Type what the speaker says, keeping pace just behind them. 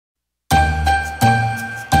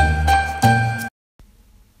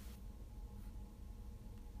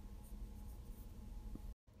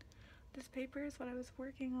paper is what I was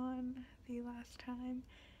working on the last time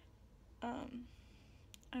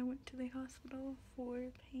I went to the hospital for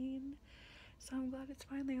pain, so I'm glad it's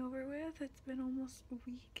finally over with. It's been almost a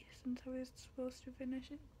week since I was supposed to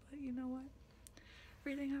finish it, but you know what?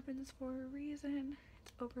 Everything happens for a reason.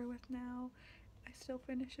 It's over with now. I still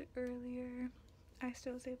finished it earlier. I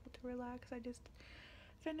still was able to relax. I just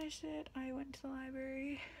finished it. I went to the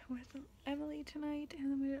library with Emily tonight, and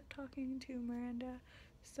then we ended up talking to Miranda,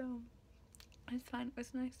 so it's fine. It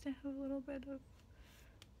was nice to have a little bit of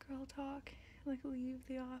girl talk, like leave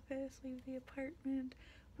the office, leave the apartment,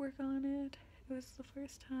 work on it. It was the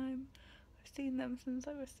first time I've seen them since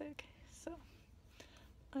I was sick, so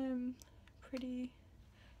I'm pretty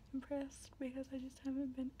impressed because I just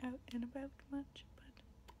haven't been out and about much,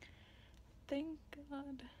 but thank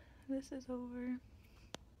God this is over.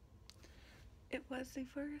 It was the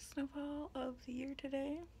first snowfall of the year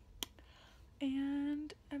today,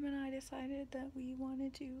 and Em and I decided that we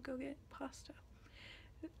wanted to go get pasta,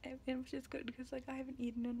 and which is good because like I haven't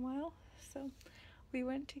eaten in a while, so we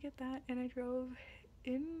went to get that, and I drove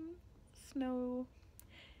in snow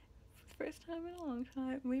for the first time in a long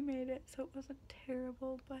time. We made it, so it wasn't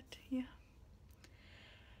terrible, but yeah.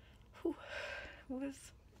 Whew. It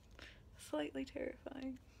was slightly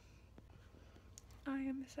terrifying. I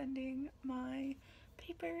am sending my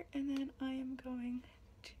paper, and then I am going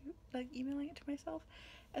to like emailing it to myself,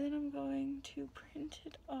 and then I'm going to print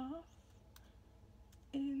it off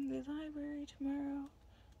in the library tomorrow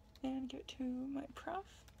and give it to my prof.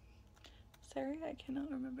 Sorry, I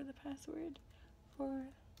cannot remember the password for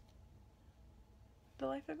the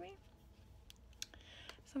life of me.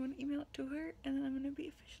 So I'm going to email it to her, and then I'm going to be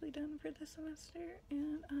officially done for this semester,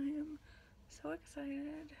 and I am so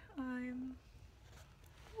excited.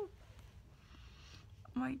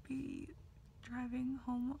 Might be driving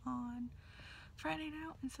home on Friday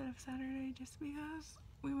now instead of Saturday just because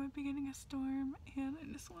we might be getting a storm, and I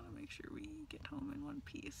just want to make sure we get home in one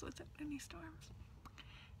piece without any storms.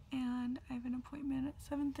 And I have an appointment at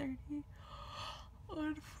 7:30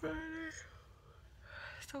 on Friday.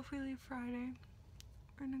 So if we leave Friday,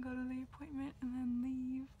 we're gonna go to the appointment and then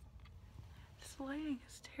leave. This lighting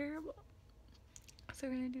is terrible. So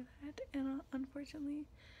we're gonna do that, and I'll unfortunately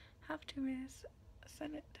have to miss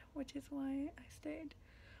Senate, which is why I stayed.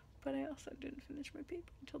 But I also didn't finish my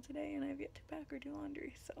paper until today, and I have yet to pack or do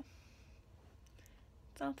laundry, so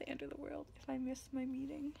it's not the end of the world if I miss my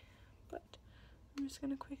meeting. But I'm just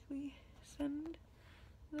gonna quickly send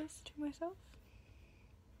this to myself.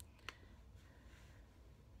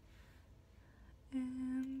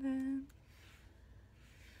 And then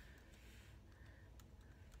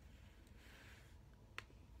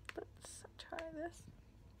let's try this.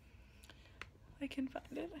 I can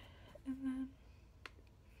find it, and then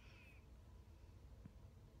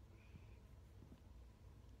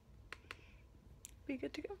be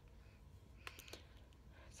good to go.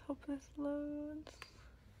 Let's hope this loads.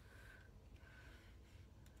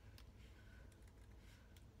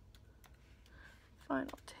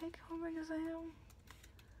 Final take-home exam.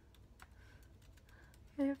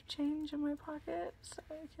 I have change in my pocket, so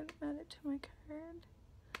I can add it to my card.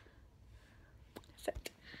 Set.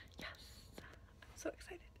 Yes! I'm so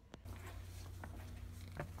excited.